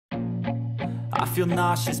I feel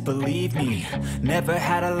nauseous, believe me. Never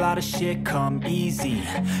had a lot of shit come easy.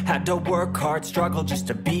 Had to work hard, struggle just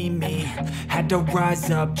to be me. Had to rise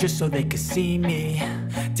up just so they could see me.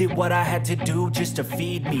 Did what I had to do just to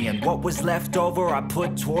feed me. And what was left over I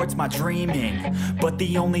put towards my dreaming. But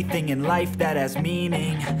the only thing in life that has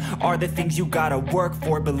meaning are the things you gotta work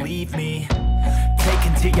for, believe me. Take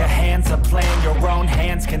into your hands a plan, your own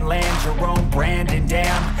hands can land your own brand. And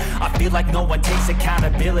damn, I feel like no one takes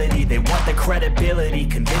accountability. They want the credibility,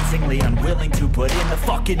 convincingly unwilling to put in the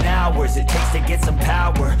fucking hours it takes to get some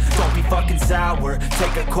power. Don't be fucking sour,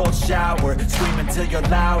 take a cold shower. Scream until you're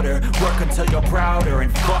louder, work until you're prouder.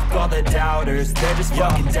 And fuck all the doubters, they're just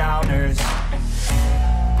fucking downers.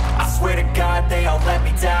 I swear to God they all let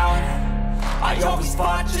me down. I always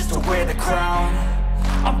fought just to wear the crown.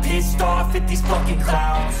 I'm pissed off at these fucking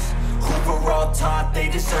clowns who were all taught they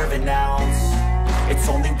deserve an ounce. It's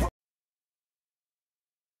only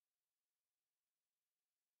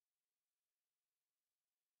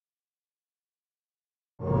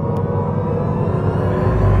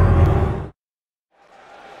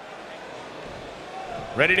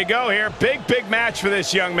ready to go here. Big match for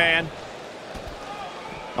this young man.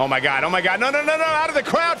 Oh my God, oh my God. No, out of the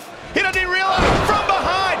crowd. He doesn't even realize. From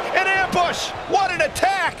behind, an ambush. What an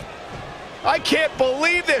attack. I can't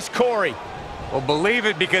believe this, Corey. Well, believe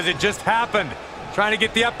it because it just happened. Trying to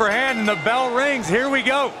get the upper hand and the bell rings. Here we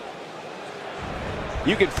go.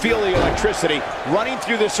 You can feel the electricity running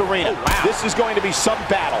through this arena. Oh, wow. This is going to be some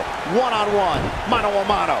battle. One-on-one,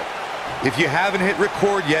 mano-a-mano. If you haven't hit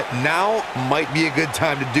record yet, now might be a good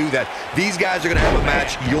time to do that. These guys are going to have a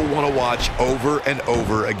match you'll want to watch over and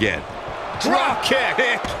over again. Drop kick.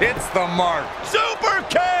 Hits the mark. Super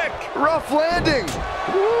kick. Rough landing.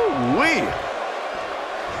 Woo-wee.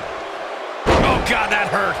 Oh, God, that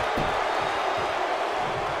hurt.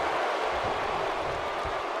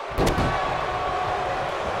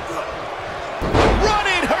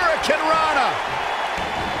 Running Hurricane Rana.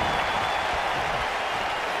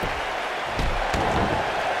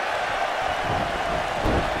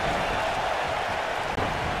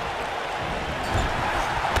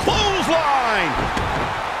 Clothesline.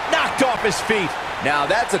 Knocked off his feet. Now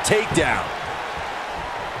that's a takedown.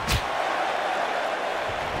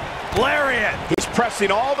 Lariat. He's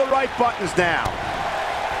pressing all the right buttons now.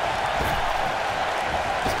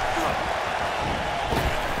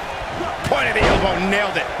 Point of the elbow,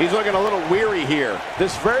 nailed it. He's looking a little weary here.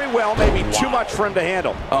 This very well may be too much for him to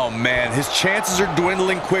handle. Oh, man, his chances are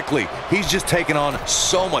dwindling quickly. He's just taken on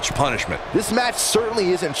so much punishment. This match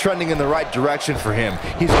certainly isn't trending in the right direction for him.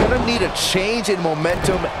 He's going to need a change in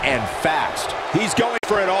momentum and fast. He's going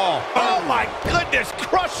for it all. Oh, my goodness,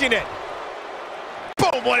 crushing it.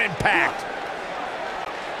 Boom, what impact.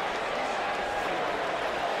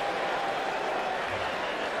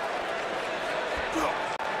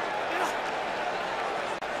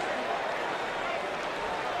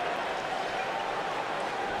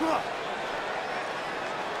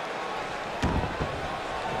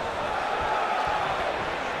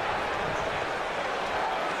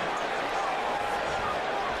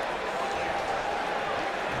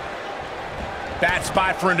 Bad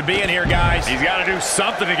spot for him to be in here, guys. He's got to do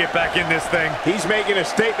something to get back in this thing. He's making a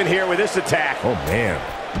statement here with this attack. Oh, man.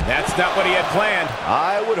 That's not what he had planned.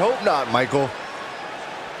 I would hope not, Michael.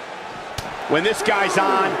 When this guy's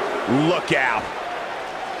on, look out.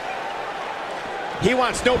 He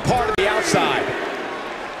wants no part of the outside.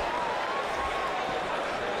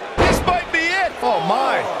 This might be it. Oh,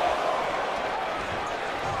 my.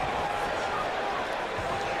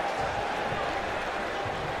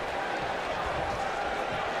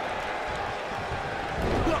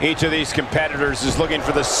 Each of these competitors is looking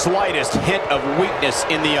for the slightest hint of weakness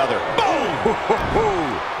in the other. Boom!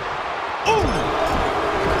 Ooh!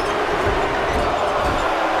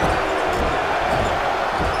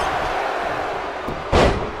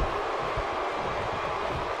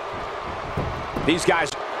 These guys.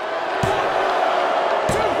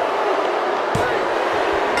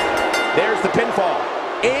 There's the pinfall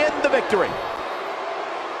and the victory.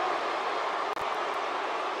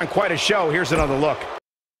 And quite a show. Here's another look.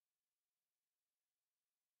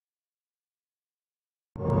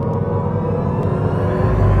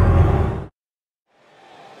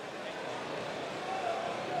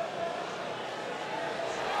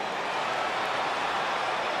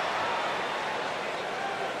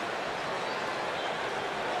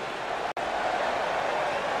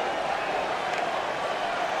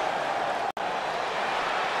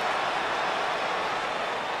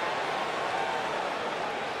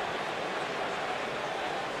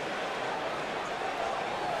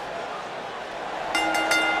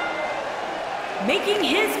 making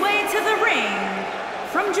his way to the ring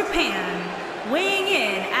from Japan, weighing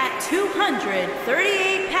in at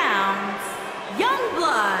 238 pounds,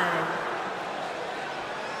 Youngblood.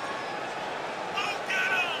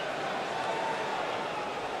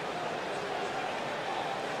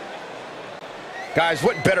 Guys,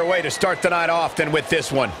 what better way to start the night off than with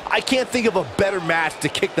this one? I can't think of a better match to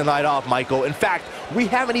kick the night off, Michael. In fact, we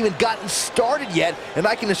haven't even gotten started yet, and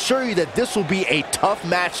I can assure you that this will be a tough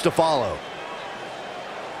match to follow.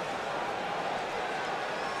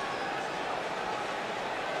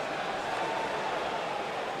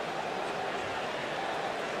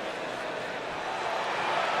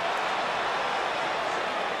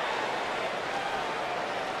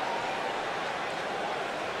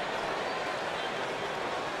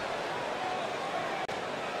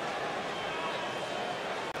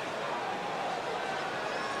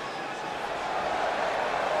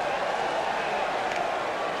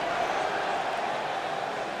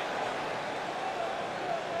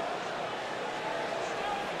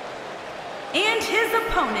 And his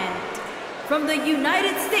opponent, from the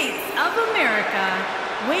United States of America,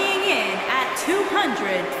 weighing in at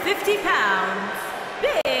 250 pounds,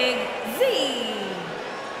 Big Z.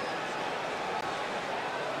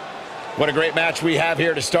 What a great match we have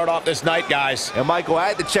here to start off this night, guys. And Michael, I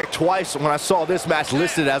had to check twice when I saw this match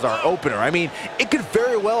listed as our opener. I mean, it could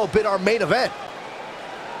very well have been our main event.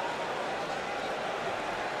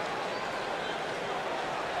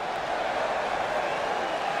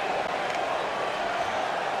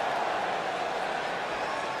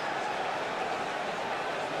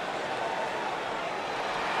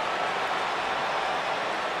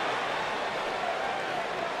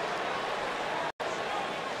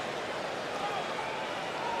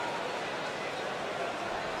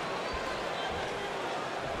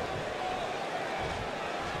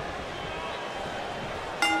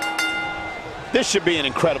 This should be an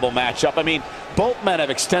incredible matchup. I mean, both men have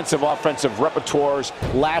extensive offensive repertoires,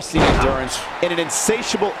 lasting endurance, and an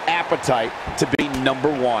insatiable appetite to be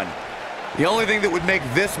 #1. The only thing that would make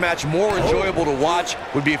this match more enjoyable to watch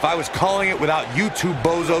would be if I was calling it without you two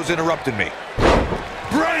bozos interrupting me.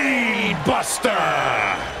 Brain Buster!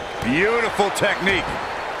 Beautiful technique.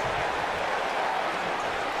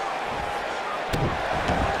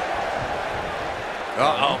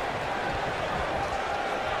 Uh-oh.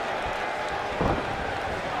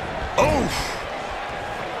 Oof!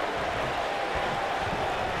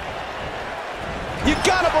 You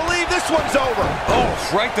gotta believe this one's over.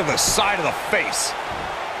 Oh, right to the side of the face.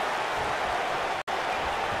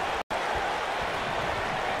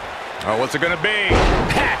 Oh, what's it gonna be?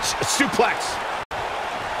 Patch, suplex.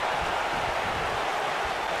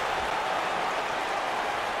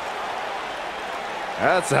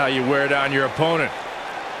 That's how you wear down your opponent.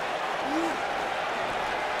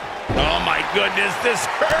 Oh my goodness, this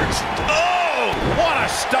hurts. Oh, what a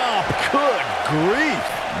stomp. Good grief.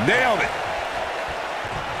 Nailed it.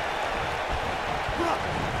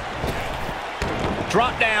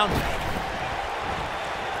 Drop down.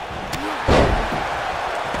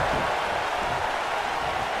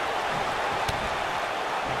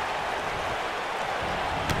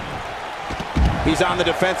 He's on the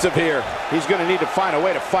defensive here. He's going to need to find a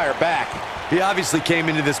way to fire back. He obviously came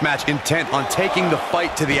into this match intent on taking the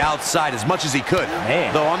fight to the outside as much as he could.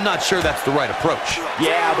 Man. Though I'm not sure that's the right approach.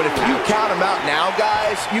 Yeah, but if you count him out now,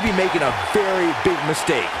 guys, you'd be making a very big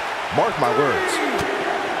mistake. Mark my words.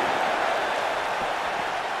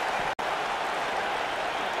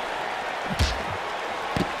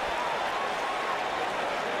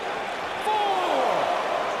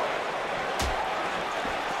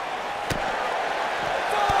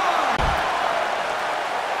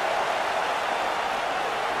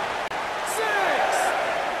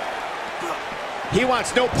 He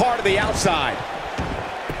wants no part of the outside.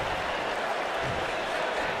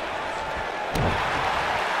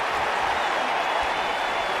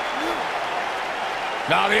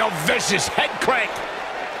 Now the old vicious head crank.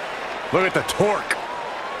 Look at the torque.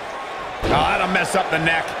 Oh, that'll mess up the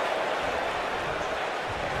neck.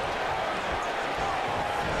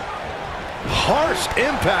 Harsh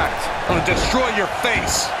impact. Gonna destroy your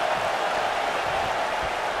face.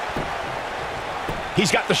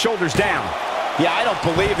 He's got the shoulders down. Yeah, I don't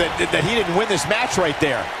believe that he didn't win this match right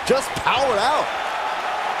there. Just powered out.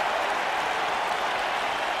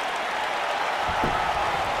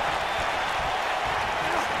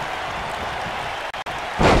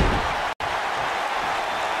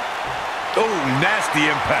 Oh, nasty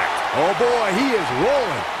impact. Oh boy, he is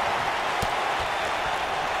rolling.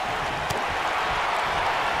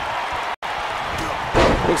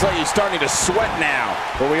 Looks like he's starting to sweat now.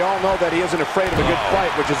 But we all know that he isn't afraid of a good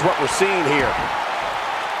fight, which is what we're seeing here.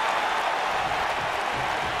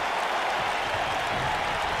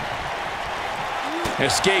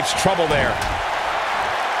 Escapes trouble there.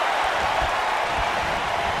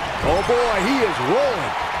 Oh boy, he is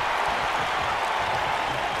rolling.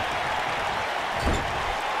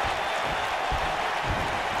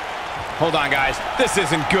 Hold on, guys. This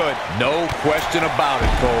isn't good. No question about it,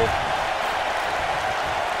 Cole.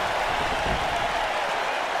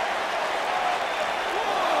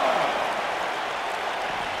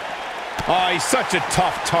 Oh, he's such a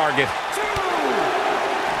tough target.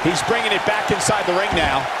 He's bringing it back inside the ring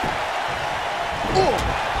now. Ooh.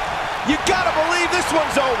 You gotta believe this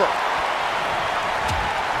one's over.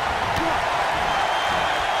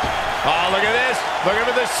 Oh, look at this. Looking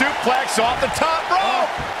for the suplex off the top rope.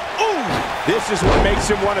 Ooh. This is what makes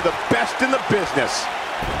him one of the best in the business.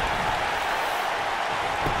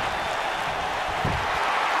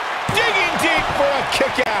 Digging deep for a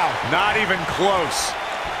kick out. Not even close.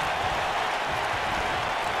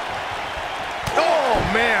 Oh,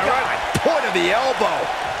 man, right at the point of the elbow.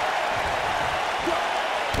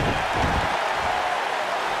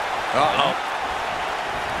 Uh-oh.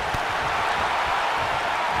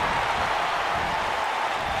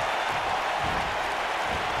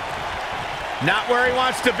 Not where he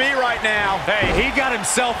wants to be right now. Hey, he got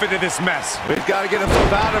himself into this mess. We've got to get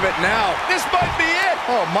himself out of it now. This might be it.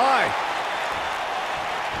 Oh, my.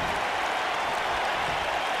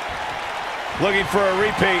 Looking for a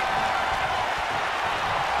repeat.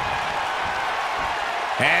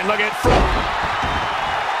 And look at front.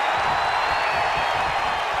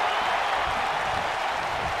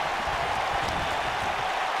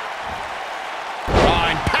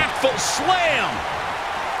 Impactful slam.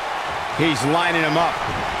 He's lining him up.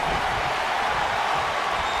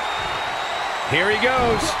 Here he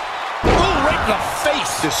goes. Ooh, right in the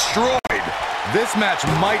face. Destroyed. This match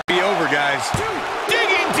might be over, guys.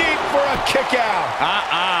 Digging deep for a kick out.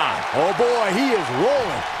 Oh boy, he is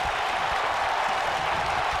rolling.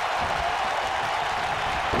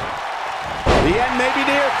 The end may be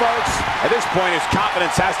near, folks. At this point, his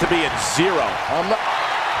confidence has to be at zero.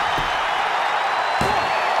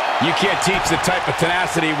 You can't teach the type of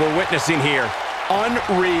tenacity we're witnessing here.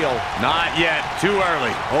 Unreal. Not yet. Too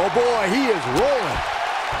early. Oh boy, he is rolling.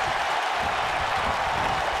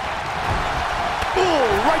 Ooh,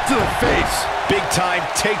 right to the face. Big time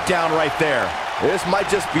takedown right there. This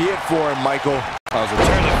might just be it for him, Michael.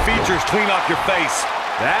 Turn the features clean off your face.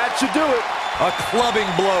 That should do it. A clubbing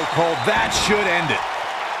blow, Cole. That should end it.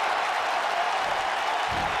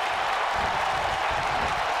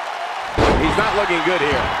 He's not looking good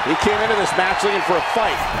here. He came into this match looking for a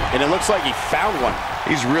fight, and it looks like he found one.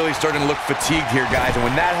 He's really starting to look fatigued here, guys, and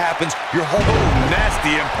when that happens, you're holding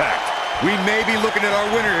nasty impact. We may be looking at our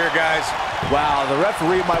winner here, guys. Wow, the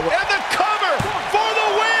referee might... And the cover for the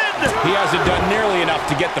win! He hasn't done nearly enough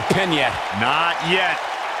to get the pin yet. Not yet.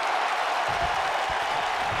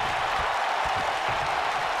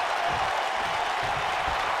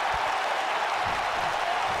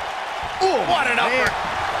 Ooh, what an upper.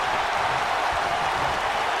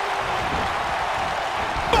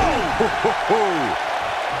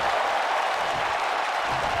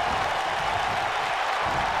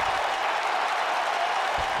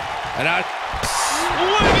 And a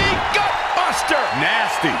swinging gut buster.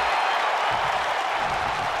 Nasty.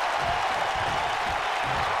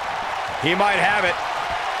 He might have it.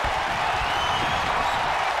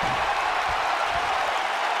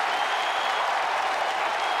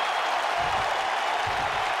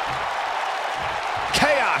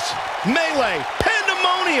 Chaos, melee,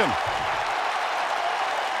 pandemonium.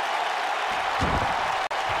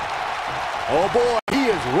 Oh boy, he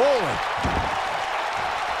is rolling.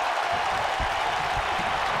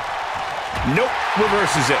 Nope,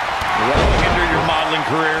 reverses it. Will hinder your modeling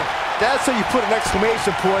career. That's how you put an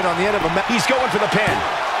exclamation point on the end of a match. He's going for the pin.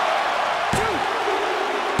 2,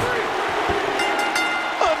 3.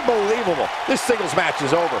 Unbelievable. This singles match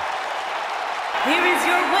is over. Here is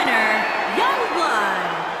your winner,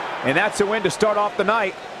 Youngblood. And that's a win to start off the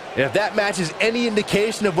night. If that match is any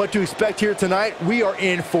indication of what to expect here tonight, we are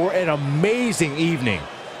in for an amazing evening.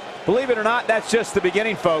 Believe it or not, that's just the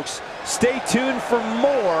beginning, folks. Stay tuned for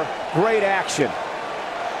more great action.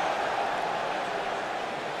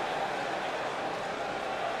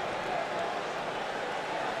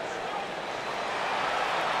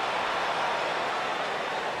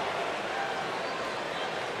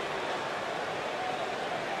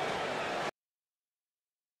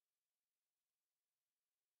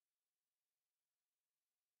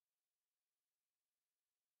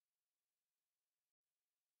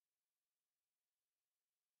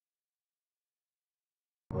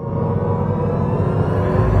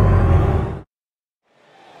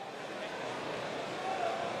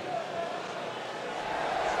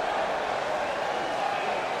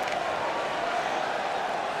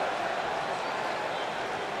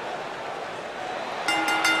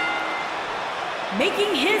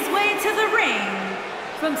 Making his way to the ring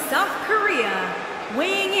from South Korea,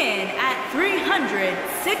 weighing in at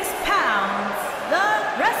 306 pounds, the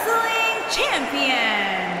wrestling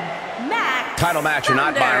champion, Max Title match or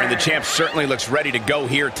not, Thunder. Byron, the champ certainly looks ready to go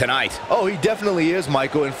here tonight. Oh, he definitely is,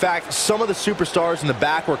 Michael. In fact, some of the superstars in the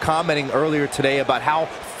back were commenting earlier today about how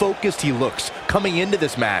focused he looks coming into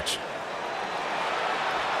this match.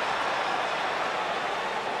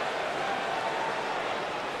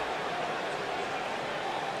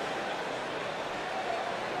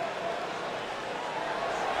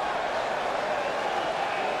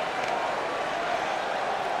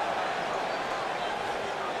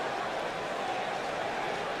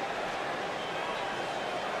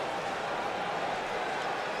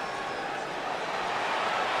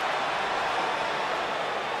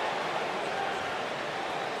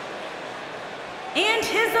 And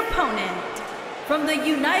his opponent, from the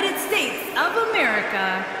United States of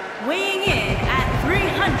America, weighing in at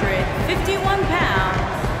 351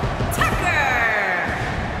 pounds, Tucker!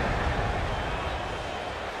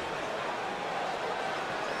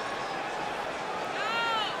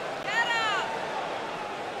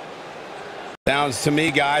 Sounds to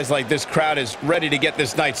me, guys, like this crowd is ready to get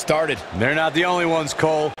this night started. They're not the only ones,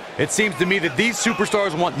 Cole. It seems to me that these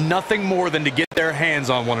superstars want nothing more than to get their hands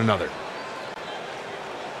on one another.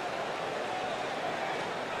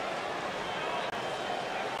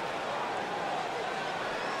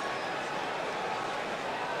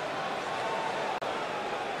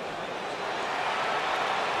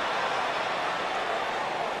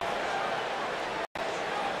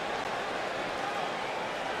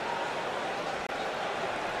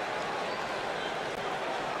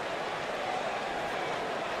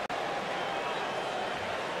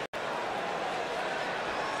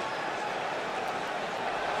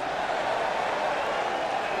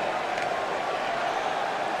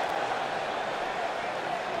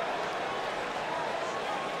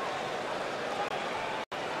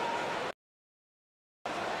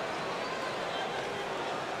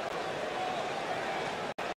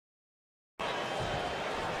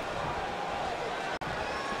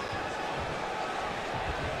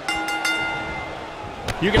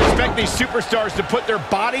 You can expect these superstars to put their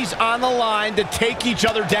bodies on the line to take each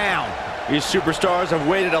other down. These superstars have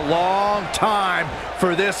waited a long time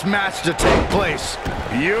for this match to take place.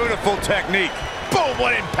 Beautiful technique. Boom,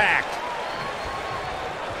 what impact.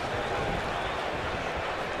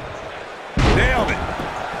 Nailed it.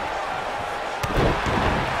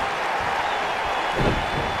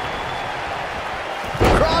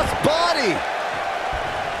 Cross body.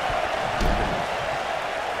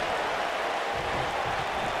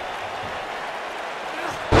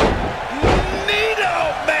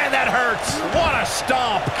 What a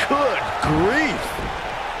stomp. Good grief.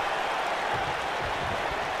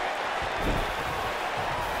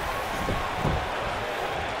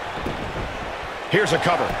 Here's a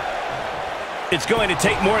cover. It's going to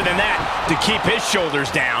take more than that to keep his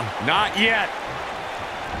shoulders down. Not yet.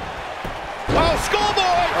 Oh,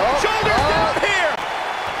 schoolboy! Shoulders down here!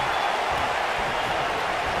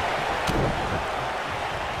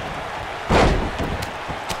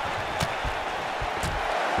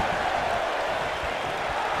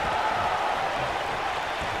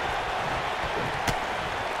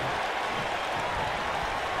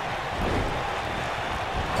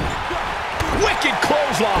 Wicked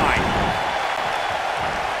clothesline.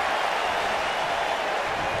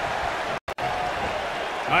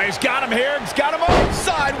 Oh, he's got him here. He's got him on.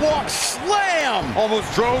 Sidewalk slam.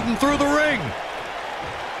 Almost drove him through the ring.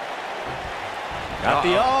 Got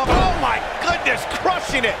the arm. Oh, my goodness.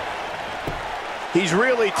 Crushing it. He's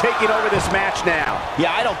really taking over this match now.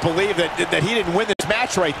 Yeah, I don't believe that he didn't win this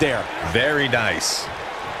match right there. Very nice.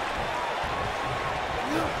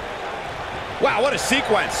 Wow, what a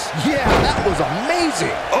sequence. Yeah, that was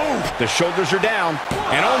amazing. Oh, the shoulders are down,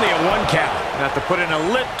 and only a 1 count. Have to put in a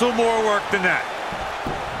little more work than that.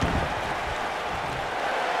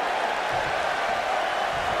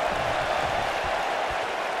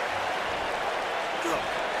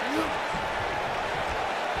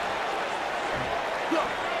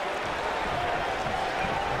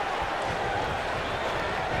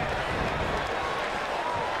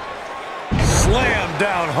 Slam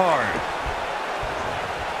down hard.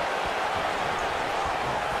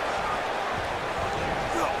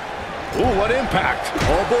 Ooh, what impact.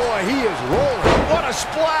 Oh, boy, he is rolling. What a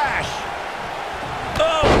splash.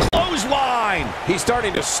 Oh, clothesline. He's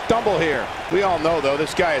starting to stumble here. We all know, though,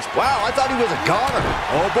 this guy is... Wow, I thought he was a goner.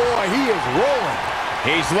 Oh, boy, he is rolling.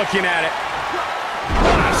 He's looking at it.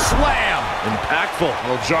 What a slam. Impactful.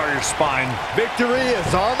 It'll jar your spine. Victory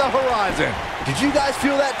is on the horizon. Did you guys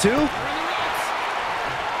feel that too?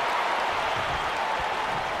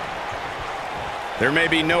 There may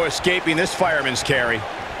be no escaping this fireman's carry.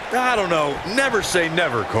 I don't know. Never say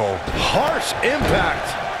never, Cole. Harsh impact.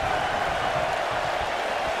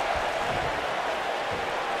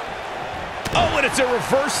 Oh, and it's a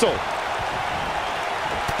reversal.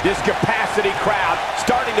 This capacity crowd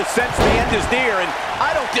starting to sense the end is near, and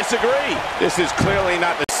I don't disagree. This is clearly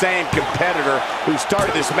not the same competitor who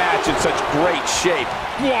started this match in such great shape.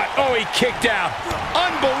 What? Oh, he kicked out.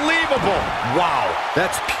 Unbelievable. Wow,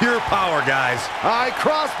 that's pure power, guys. High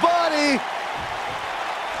cross body.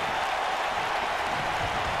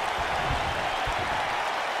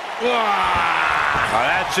 Oh,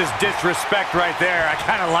 that's just disrespect right there. I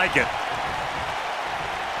kind of like it.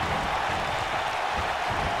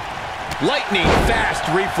 Lightning fast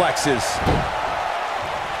reflexes.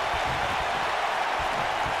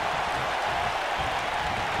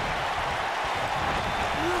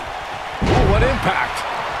 Oh, what impact.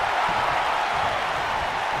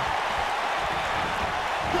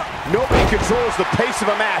 Nobody controls the pace of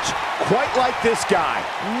a match quite like this guy.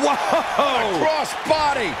 Whoa! Cross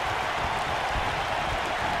body.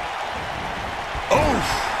 Oof.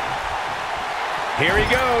 Here he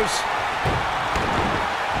goes.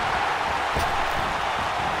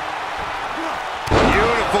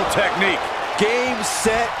 Beautiful technique. Game,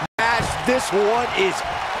 set, match. This one is...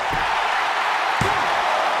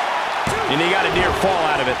 And he got a near fall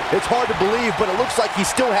out of it. It's hard to believe, but it looks like he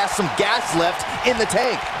still has some gas left in the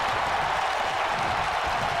tank.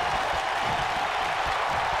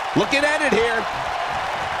 Looking at it here.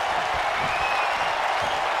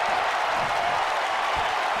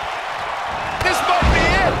 This might be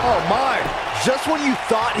it. Oh, my. Just when you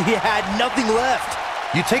thought he had nothing left.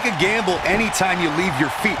 You take a gamble anytime you leave your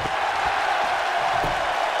feet.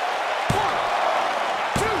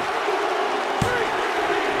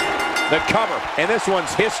 The cover, and this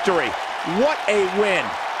one's history. What a win.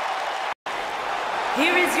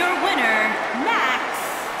 Here is your winner, Max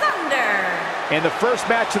Thunder. And the first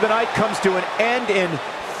match of the night comes to an end in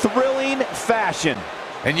thrilling fashion.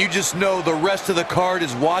 And you just know the rest of the card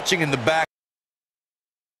is watching in the back.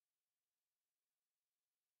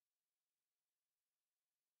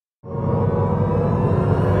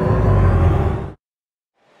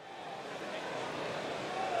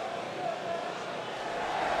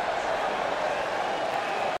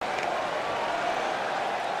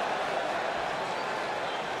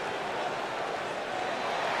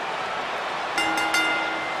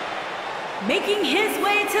 Making his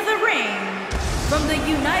way to the ring from the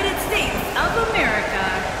United States of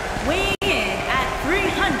America, weighing in at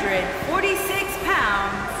 346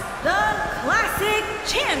 pounds, the Classic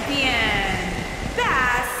Champion,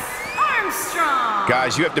 Bass Armstrong.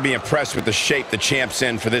 Guys, you have to be impressed with the shape the champ's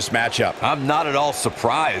in for this matchup. I'm not at all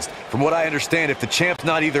surprised. From what I understand, if the champ's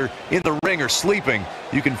not either in the ring or sleeping,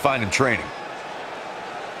 you can find him training.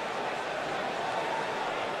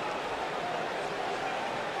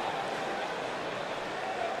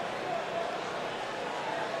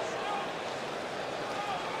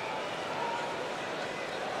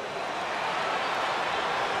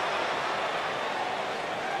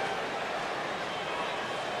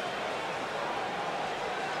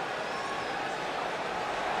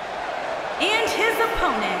 And his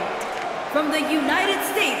opponent, from the United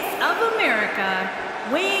States of America,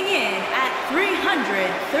 weighing in at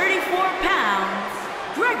 334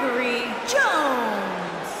 pounds, Gregory Jones.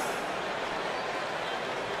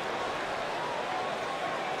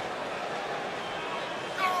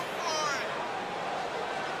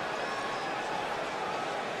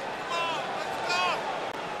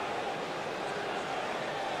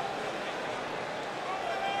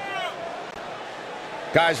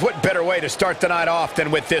 Guys, what better way to start the night off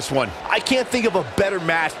than with this one? I can't think of a better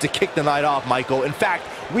match to kick the night off, Michael. In fact,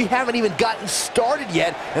 we haven't even gotten started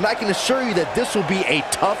yet, and I can assure you that this will be a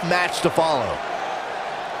tough match to follow.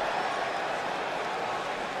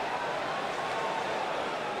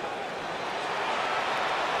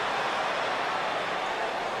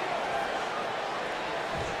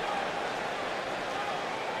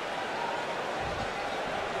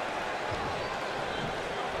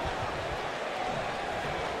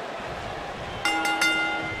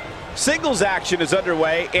 Singles action is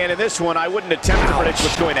underway, and in this one, I wouldn't attempt to predict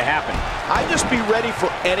what's going to happen. I'd just be ready for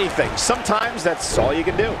anything. Sometimes that's all you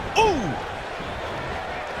can do. Ooh!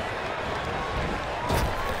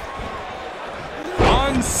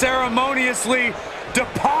 Unceremoniously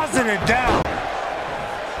deposited down.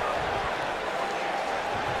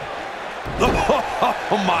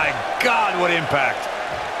 Oh my God, what impact.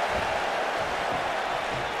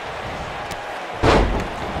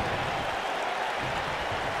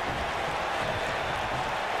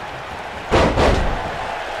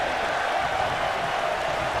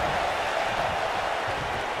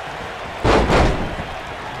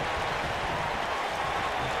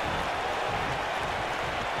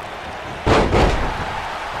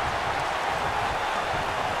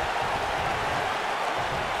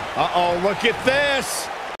 Uh-oh, look at this.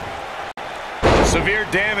 Severe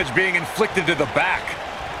damage being inflicted to the back.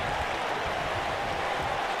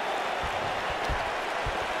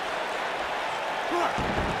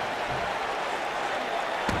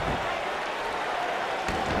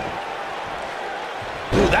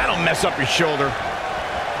 Ooh, that'll mess up your shoulder.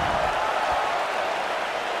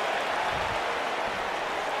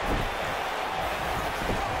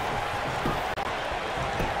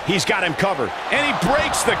 He's got him covered, and he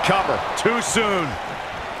breaks the cover. Too soon.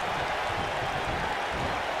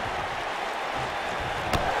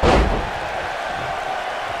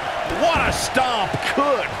 What a stomp.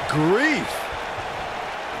 Good grief.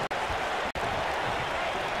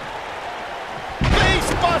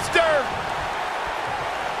 Face buster.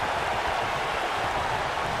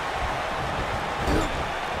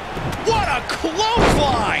 What a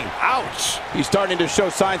clothesline. Ouch. He's starting to show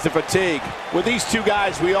signs of fatigue. With these two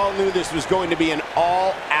guys, we all knew this was going to be an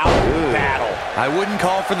all-out battle. I wouldn't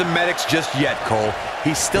call for the medics just yet, Cole.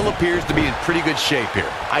 He still appears to be in pretty good shape here.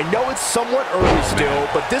 I know it's somewhat early still,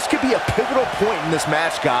 but this could be a pivotal point in this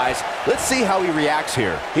match, guys. Let's see how he reacts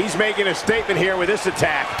here. He's making a statement here with this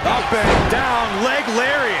attack. Up and down, leg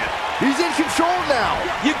lariat. He's in control now.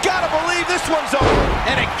 You gotta believe this one's over.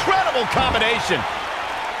 An incredible combination.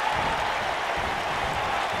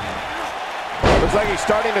 Looks like he's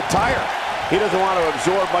starting to tire. He doesn't want to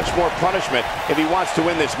absorb much more punishment if he wants to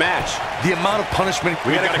win this match. The amount of punishment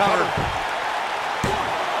We got a cover.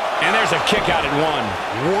 And there's a kick out at one.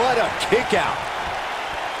 What a kick out.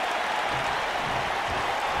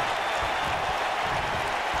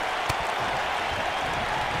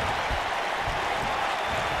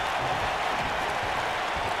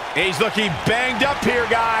 He's looking banged up here,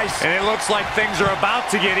 guys. And it looks like things are about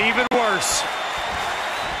to get even worse.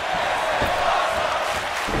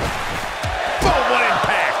 Boom, what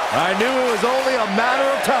impact. I knew it was only a matter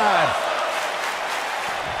of time.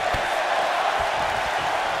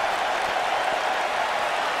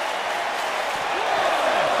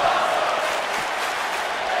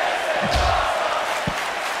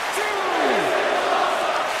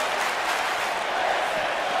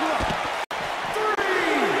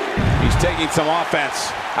 Taking some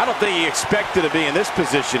offense. I don't think he expected to be in this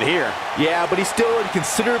position here. Yeah, but he's still in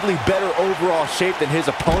considerably better overall shape than his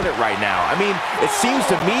opponent right now. I mean, it seems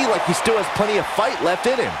to me like he still has plenty of fight left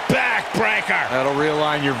in him. Backbreaker. That'll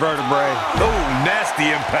realign your vertebrae. Oh,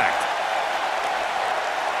 nasty impact.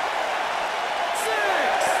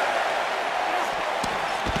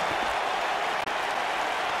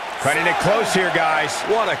 Cutting it close here, guys.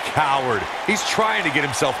 What a coward. He's trying to get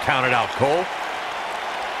himself counted out, Cole.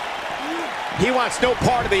 He wants no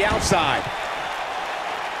part of the outside.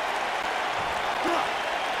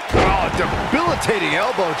 Oh, debilitating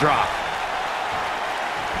elbow drop.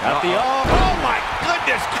 At the oh my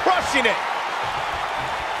goodness, crushing it.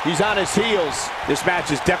 He's on his heels. This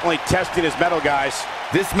match is definitely testing his mettle, guys.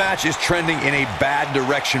 This match is trending in a bad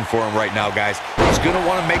direction for him right now, guys. He's going to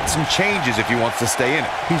want to make some changes if he wants to stay in it.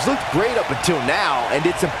 He's looked great up until now, and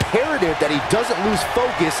it's imperative that he doesn't lose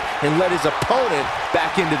focus and let his opponent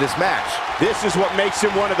back into this match. This is what makes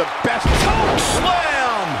him one of the best. Choke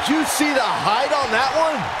slam! Did you see the height on that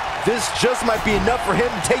one? This just might be enough for him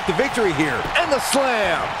to take the victory here. And the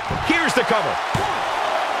slam. Here's the cover.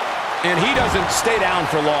 And he doesn't stay down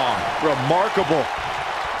for long. Remarkable.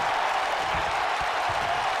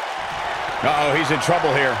 Uh-oh, he's in trouble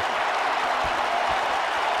here.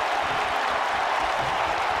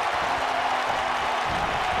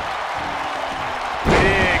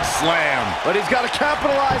 Big slam. But he's got to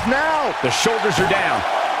capitalize now. The shoulders are down.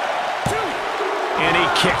 And he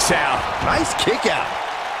kicks out. Nice kick out.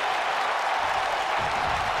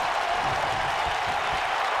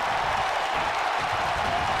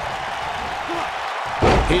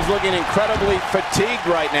 He's looking incredibly fatigued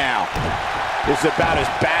right now. This is about as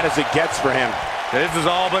bad as it gets for him. This is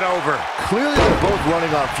all but over. Clearly, they're both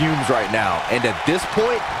running on fumes right now. And at this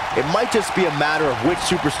point, it might just be a matter of which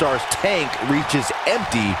superstar's tank reaches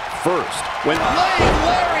empty first. When Leg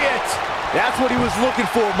lariat! That's what he was looking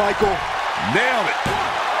for, Michael. Nailed it.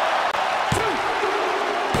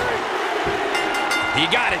 He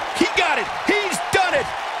got it. He got it. He's done it.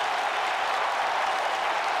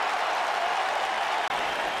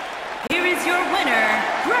 Here is your winner,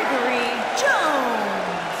 Gregory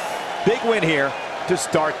Jones. big win here to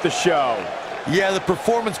start the show. Yeah, the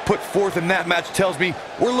performance put forth in that match tells me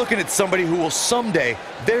we're looking at somebody who will someday,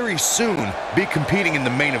 very soon, be competing in the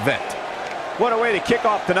main event. What a way to kick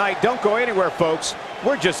off tonight. Don't go anywhere, folks.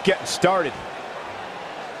 We're just getting started.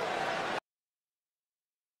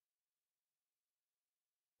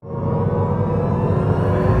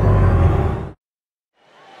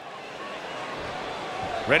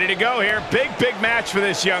 Ready to go here. Big match for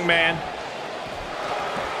this young man.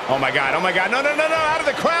 Oh my God, oh my God. No, no, no, no, out of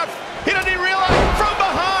the crowd. He doesn't even realize. From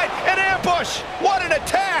behind, an ambush. What an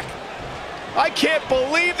attack. I can't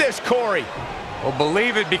believe this, Corey. Well,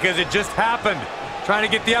 believe it because it just happened. Trying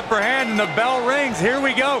to get the upper hand and the bell rings. Here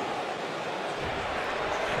we go.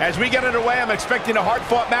 As we get underway, I'm expecting a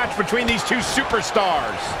hard-fought match between these two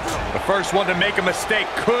superstars. The first one to make a mistake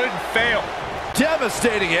could fail.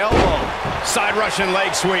 Devastating elbow. Side Russian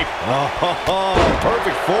leg sweep. Oh,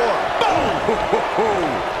 perfect form.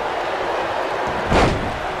 Boom!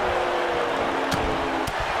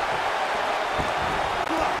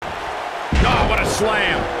 Oh, what a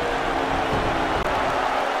slam.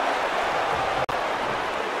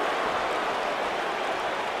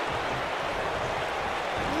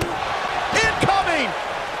 Incoming!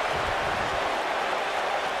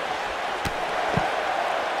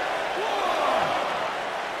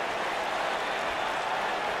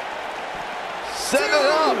 Set it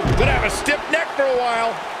up. Gonna have a stiff neck for a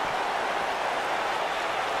while.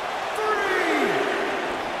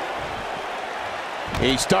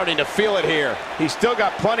 He's starting to feel it here. He's still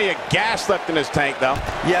got plenty of gas left in his tank, though.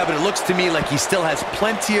 Yeah, but it looks to me like he still has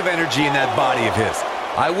plenty of energy in that body of his.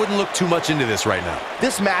 I wouldn't look too much into this right now.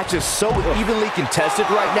 This match is so evenly contested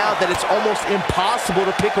right now that it's almost impossible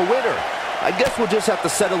to pick a winner. I guess we'll just have to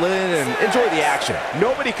settle in and enjoy the action.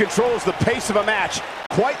 Nobody controls the pace of a match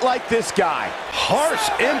quite like this guy. Harsh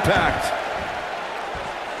impact.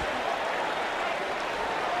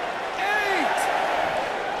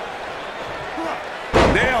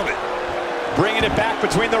 Nailed it. Bringing it back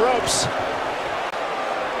between the ropes.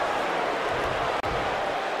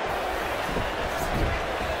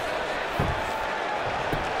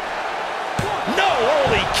 No,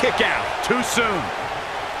 early kick out. Too soon.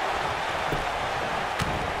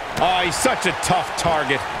 Oh, he's such a tough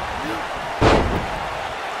target.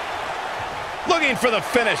 Looking for the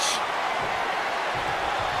finish.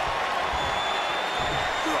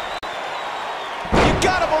 You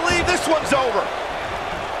gotta believe this one's over.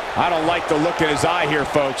 I don't like the look in his eye here,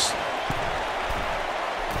 folks.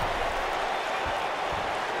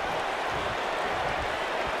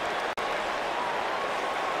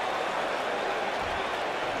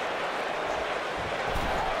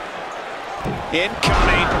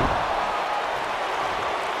 Incoming.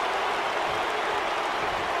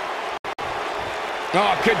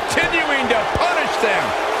 Oh, continuing to punish them.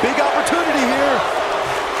 Big opportunity here.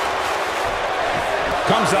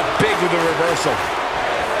 Comes up big with a reversal.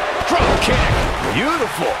 Drop kick.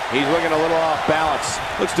 Beautiful. He's looking a little off balance.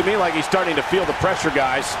 Looks to me like he's starting to feel the pressure,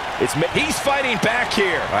 guys. He's fighting back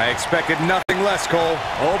here. I expected nothing less, Cole.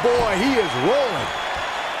 Oh boy, he is rolling.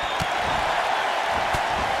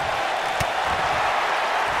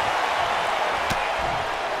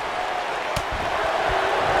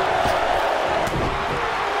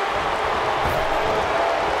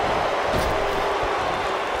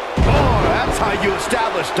 How you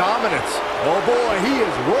establish dominance. Oh boy, he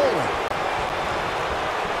is rolling.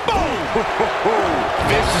 Boom!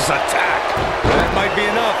 Vicious attack. That might be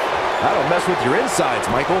enough. That'll mess with your insides,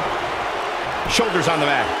 Michael. Shoulders on the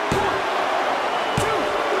mat.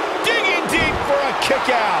 Digging deep for a kick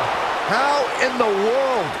out. How in the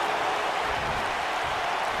world?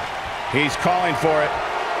 He's calling for it.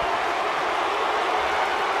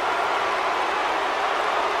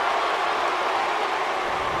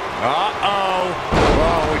 Uh-oh.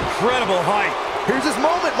 Oh, incredible height. Here's his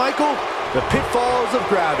moment, Michael. The pitfalls of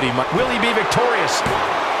gravity. Will he be victorious?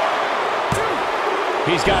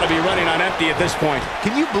 He's got to be running on empty at this point.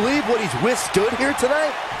 Can you believe what he's withstood here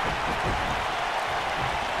tonight?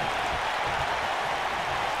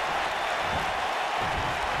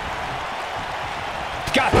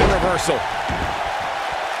 Got the reversal.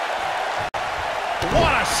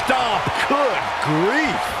 What a stomp. Good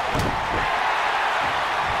grief.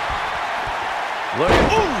 Look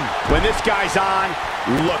at, ooh, when this guy's on,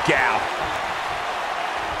 look out.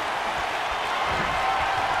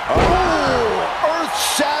 Oh,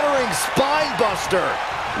 earth-shattering spine buster.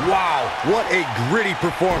 Wow, what a gritty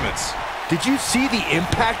performance. Did you see the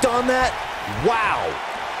impact on that? Wow.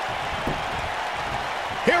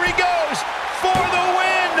 Here he goes for the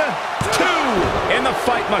win. 2, and the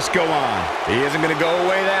fight must go on. He isn't going to go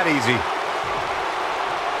away that easy.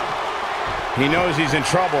 He knows he's in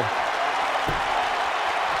trouble.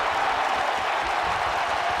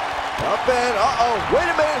 Up and, uh-oh, wait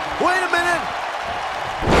a minute.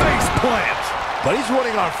 Face plant. But he's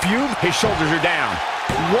running on fumes. His shoulders are down.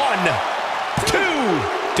 1, 2.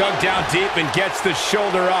 Dug down deep and gets the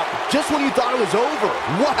shoulder up. Just when you thought it was over.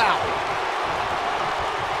 Wow.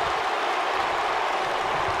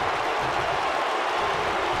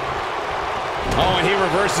 Oh, and he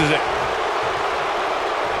reverses it.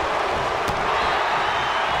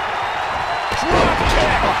 Drop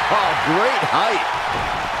kick. Oh, great height.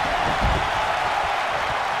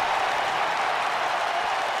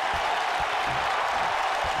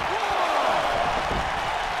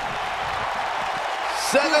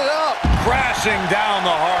 Set it up. Crashing down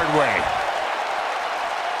the hard way.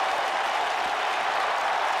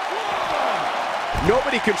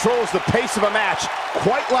 Nobody controls the pace of a match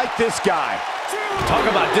quite like this guy. Talk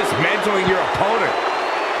about dismantling your opponent.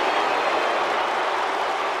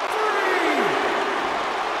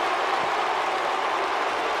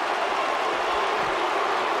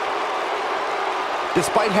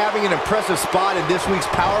 Despite having an impressive spot in this week's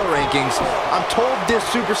power rankings, I'm told this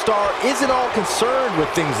superstar isn't all concerned with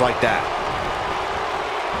things like that.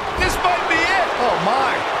 This might be it. Oh,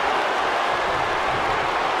 my.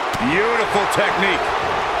 Beautiful technique.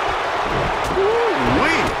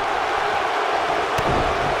 Woo-wee.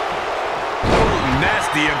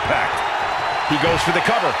 Nasty impact. He goes for the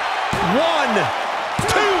cover. 1,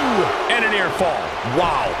 2, and a near fall.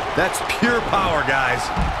 Wow, that's pure power, guys.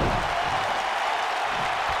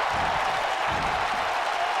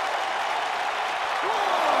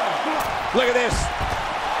 Look at this.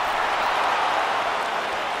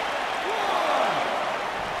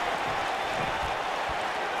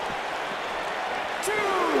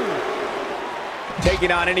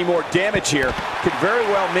 Taking on any more damage here could very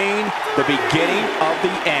well mean the beginning of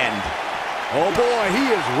the end. Oh, boy, he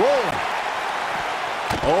is rolling.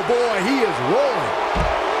 Oh, boy, he is rolling.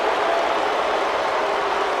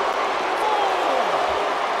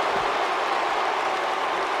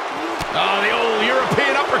 Oh, the old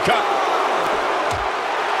European uppercut.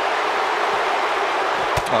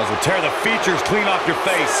 This will tear the features clean off your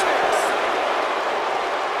face.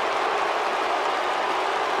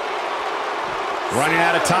 Running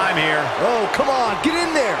out of time here. Oh, come on, get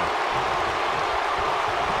in there.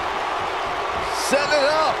 Set it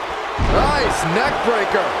up. Nice neck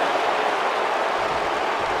breaker.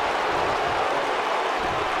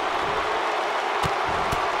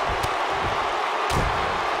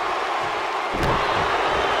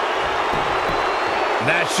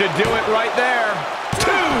 That should do it right there.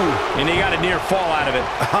 2! And he got a near fall out of it.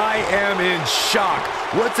 I am in shock.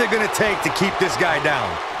 What's it going to take to keep this guy down?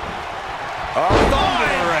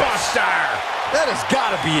 Buster! That has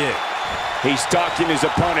got to be it. He's stalking his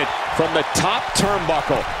opponent from the top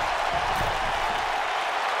turnbuckle.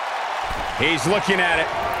 He's looking at it.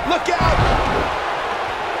 Look out!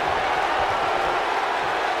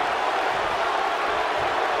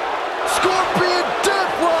 Scorpion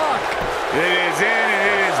Death Rock! It is in and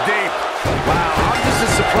it is deep. Wow, I'm just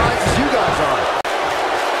as surprised as you guys are.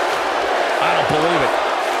 I don't believe it.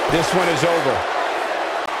 This one is over.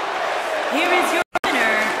 Here is your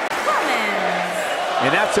winner, Cummins.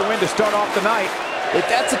 And that's a win to start off the night. If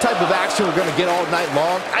that's the type of action we're going to get all night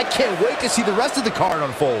long, I can't wait to see the rest of the card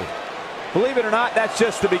unfold. Believe it or not, that's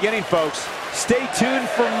just the beginning, folks. Stay tuned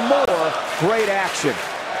for more great action.